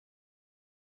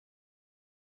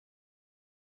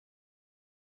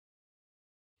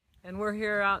And we're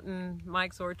here out in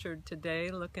Mike's orchard today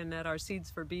looking at our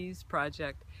Seeds for Bees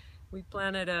project. We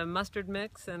planted a mustard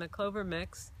mix and a clover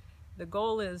mix. The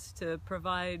goal is to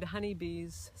provide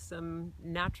honeybees some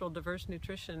natural diverse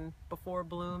nutrition before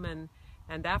bloom and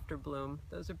after bloom.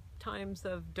 Those are times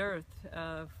of dearth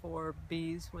for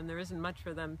bees when there isn't much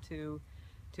for them to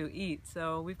eat.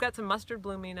 So we've got some mustard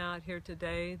blooming out here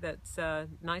today that's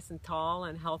nice and tall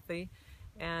and healthy.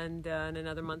 And in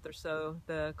another month or so,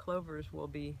 the clovers will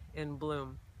be in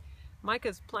bloom. Mike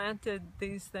has planted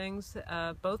these things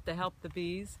both to help the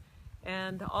bees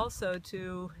and also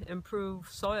to improve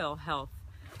soil health.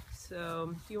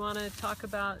 So do you want to talk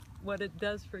about what it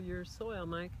does for your soil,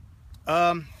 Mike?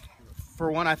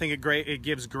 For one, I think it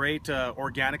gives great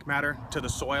organic matter to the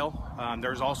soil.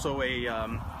 There's also a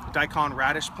daikon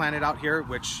radish planted out here,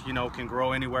 which can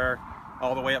grow anywhere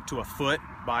all the way up to a foot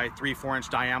by 3-4 inch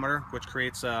diameter, which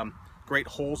creates great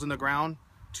holes in the ground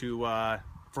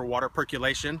for water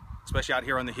percolation, especially out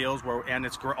here on the hills, and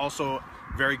it's also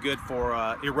very good for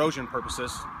erosion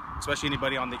purposes, especially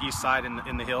anybody on the east side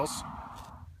in the hills.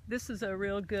 This is a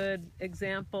real good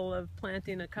example of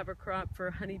planting a cover crop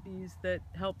for honeybees that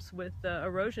helps with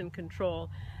erosion control.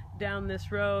 Down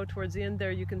this row towards the end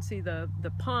there you can see the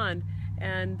pond,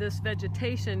 and this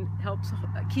vegetation helps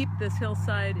keep this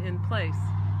hillside in place.